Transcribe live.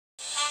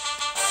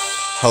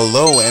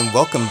Hello and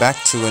welcome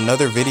back to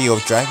another video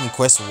of Dragon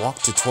Quest Walk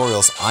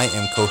Tutorials. I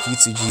am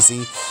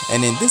KohitsuGZ,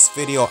 and in this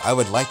video I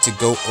would like to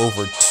go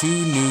over two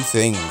new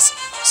things.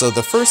 So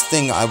the first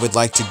thing I would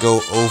like to go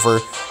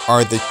over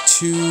are the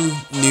two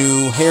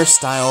new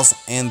hairstyles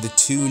and the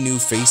two new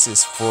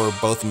faces for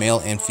both male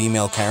and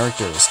female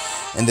characters.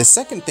 And the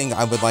second thing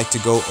I would like to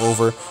go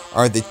over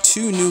are the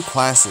two new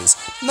classes,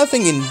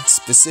 nothing in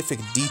specific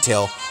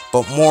detail,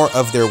 but more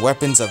of their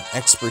weapons of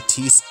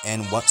expertise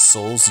and what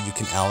souls you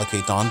can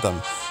allocate on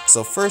them.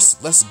 So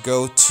first, let's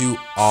go to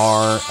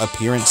our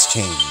appearance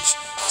change.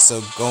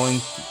 So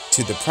going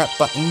to the prep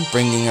button,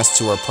 bringing us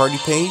to our party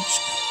page,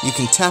 you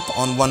can tap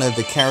on one of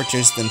the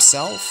characters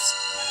themselves,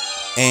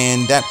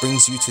 and that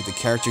brings you to the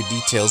character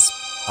details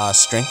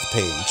strength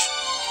page.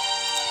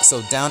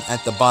 So down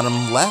at the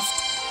bottom left,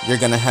 you're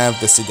going to have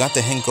the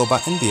Sugata Henko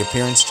button, the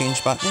appearance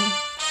change button.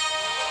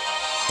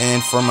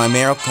 And for my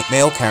male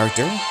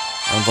character,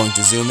 I'm going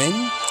to zoom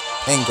in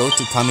and go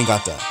to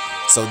Kamigata.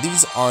 So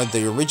these are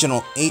the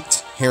original 8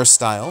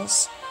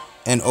 hairstyles.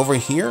 And over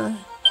here,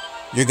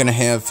 you're going to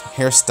have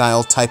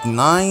hairstyle type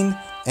 9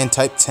 and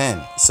type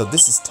 10. So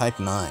this is type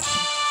 9.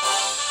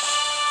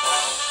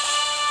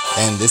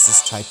 And this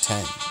is type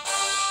 10.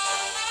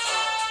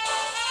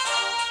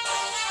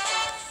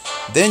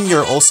 Then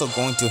you're also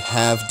going to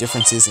have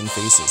differences in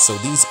faces. So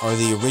these are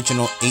the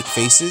original 8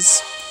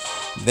 faces.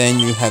 Then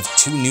you have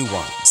 2 new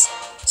ones.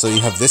 So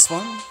you have this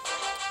one,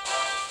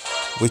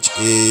 which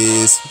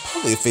is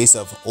probably a face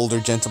of older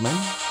gentleman.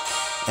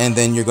 And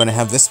then you're going to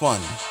have this one.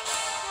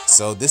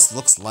 So this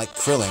looks like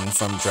Krillin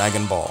from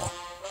Dragon Ball.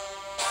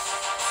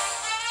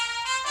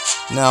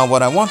 Now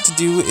what I want to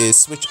do is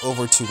switch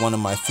over to one of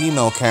my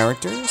female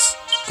characters,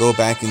 go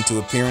back into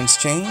appearance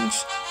change,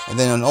 and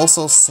then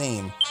also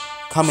same,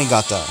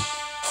 Kamigata.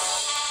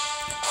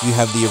 You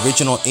have the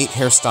original 8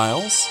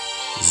 hairstyles,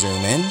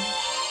 zoom in,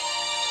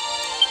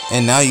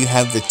 and now you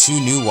have the 2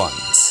 new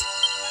ones,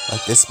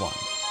 like this one,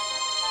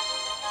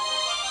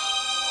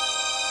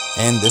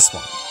 and this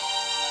one.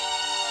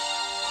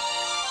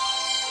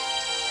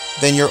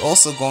 Then you're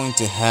also going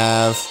to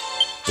have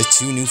the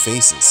 2 new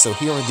faces. So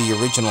here are the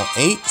original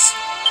 8,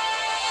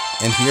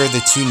 and here are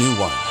the 2 new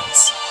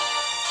ones.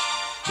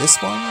 This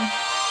one,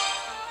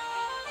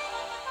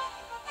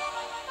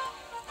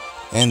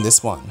 and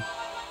this one.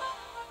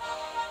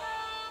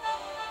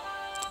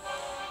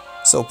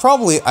 So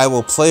probably I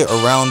will play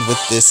around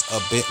with this a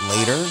bit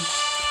later.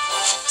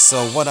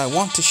 So what I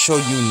want to show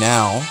you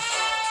now,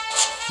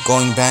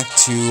 going back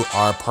to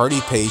our party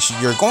page,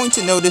 you're going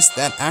to notice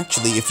that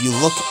actually if you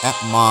look at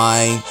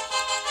my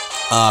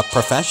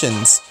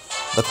professions,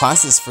 the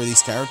classes for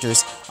these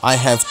characters, I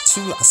have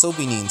 2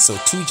 asobinin, so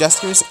 2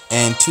 jesters,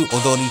 and 2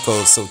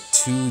 odorikos, so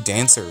 2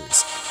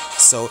 dancers.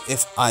 So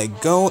if I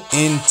go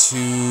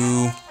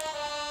into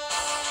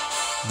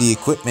the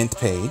equipment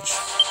page,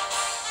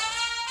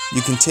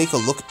 you can take a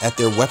look at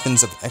their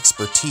weapons of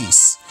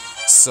expertise.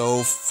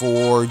 So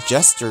for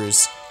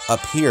jesters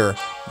up here,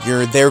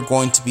 they're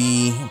going to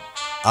be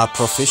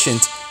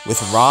proficient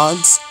with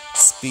rods,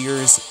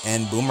 spears,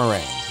 and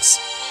boomerangs.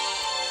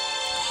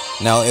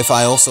 Now if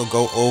I also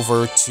go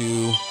over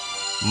to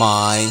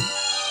my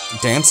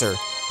dancer,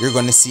 you're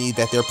going to see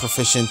that they're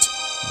proficient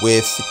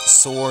with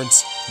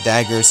swords,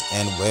 daggers,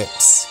 and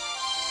whips.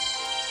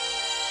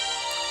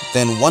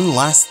 Then one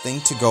last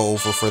thing to go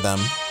over for them,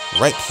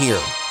 right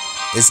here,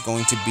 is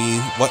going to be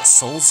what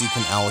souls you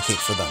can allocate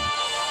for them.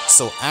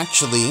 So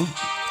actually,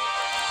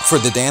 for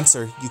the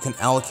dancer, you can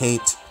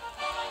allocate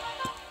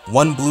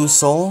 1 blue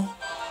soul,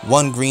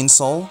 1 green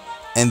soul,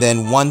 and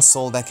then 1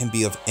 soul that can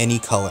be of any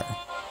color.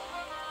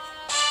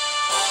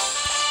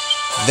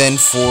 Then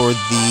for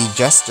the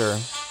jester,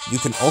 you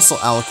can also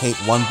allocate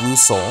 1 blue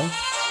soul,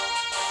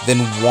 then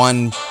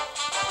 1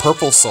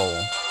 purple soul,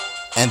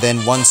 and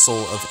then 1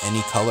 soul of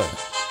any color.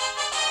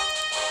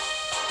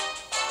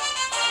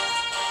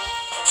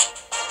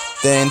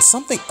 Then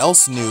something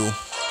else new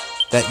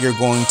that you're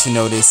going to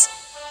notice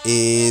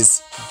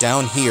is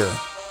down here.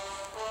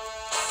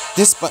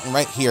 This button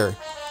right here,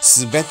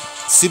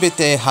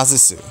 Subete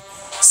Hazusu.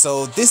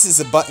 So this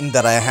is a button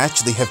that I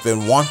actually have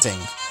been wanting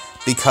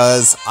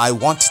because I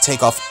want to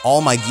take off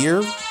all my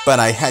gear, but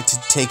I had to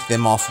take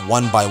them off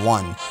one by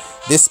one.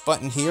 This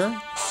button here,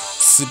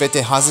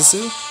 Subete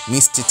Hazusu,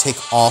 means to take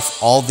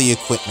off all the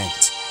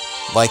equipment,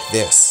 like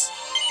this.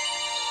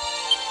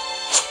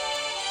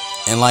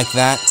 And like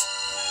that,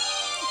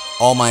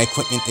 all my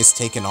equipment is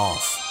taken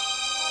off.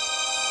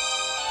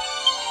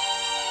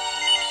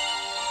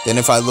 Then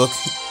if I look,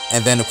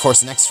 and then of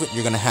course next to it,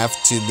 you're going to have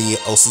to the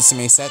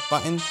Osusume set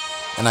button,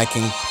 and I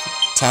can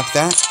tap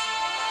that,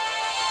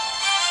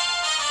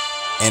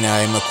 and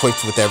I'm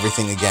equipped with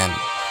everything again.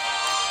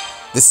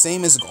 The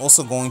same is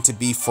also going to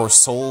be for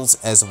souls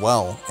as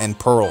well, and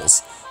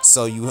pearls.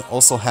 So you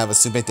also have a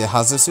Subete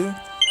Hazusu,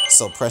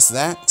 so press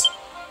that.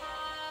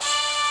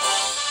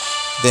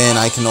 Then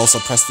I can also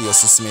press the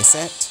Osusume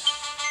set.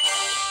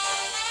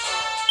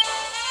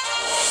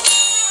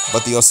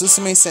 But the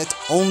Osusume set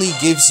only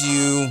gives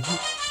you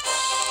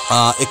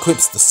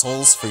equips the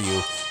souls for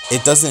you.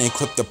 It doesn't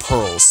equip the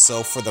pearls.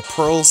 So for the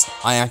pearls,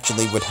 I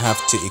actually would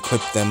have to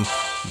equip them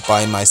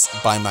by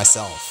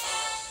myself.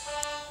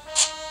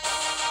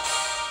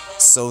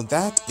 So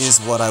that is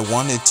what I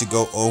wanted to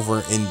go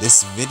over in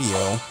this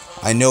video.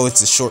 I know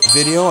it's a short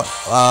video,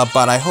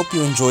 but I hope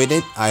you enjoyed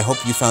it. I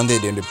hope you found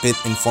it a bit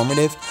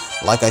informative.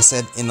 Like I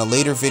said, in a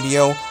later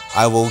video,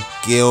 I will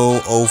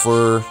go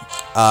over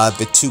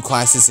the 2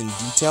 classes in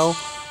detail.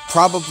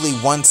 Probably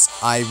once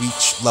I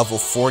reach level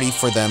 40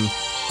 for them,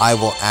 I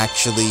will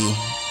actually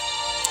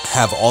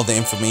have all the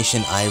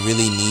information I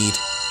really need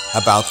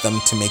about them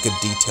to make a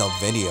detailed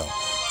video.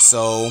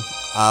 So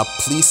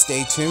please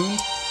stay tuned.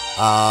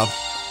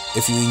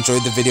 If you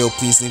enjoyed the video,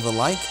 please leave a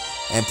like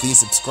and please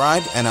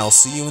subscribe, and I'll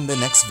see you in the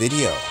next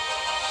video.